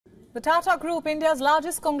The Tata Group, India's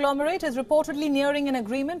largest conglomerate, is reportedly nearing an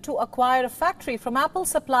agreement to acquire a factory from Apple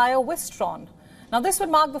supplier Wistron. Now, this would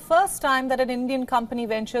mark the first time that an Indian company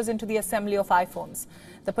ventures into the assembly of iPhones.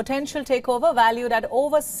 The potential takeover, valued at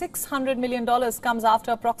over $600 million, comes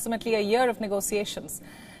after approximately a year of negotiations.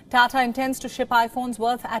 Tata intends to ship iPhones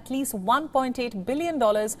worth at least $1.8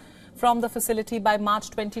 billion from the facility by March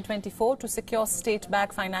 2024 to secure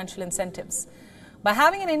state-backed financial incentives. By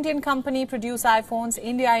having an Indian company produce iPhones,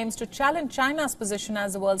 India aims to challenge China's position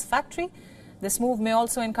as the world's factory. This move may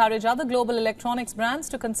also encourage other global electronics brands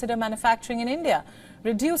to consider manufacturing in India,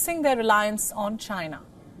 reducing their reliance on China.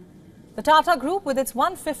 The Tata Group, with its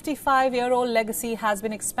 155-year-old legacy, has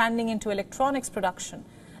been expanding into electronics production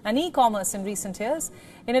and e-commerce in recent years.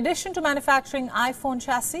 In addition to manufacturing iPhone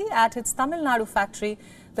chassis at its Tamil Nadu factory,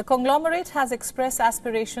 the conglomerate has expressed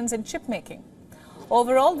aspirations in chip making.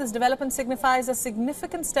 Overall, this development signifies a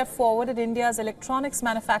significant step forward in India's electronics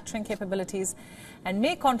manufacturing capabilities and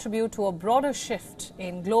may contribute to a broader shift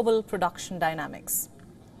in global production dynamics.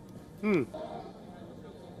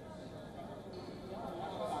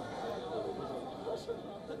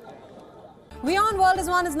 WION World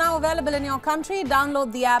is now available in your country. Download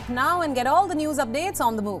the app now and get all the news updates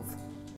on the move.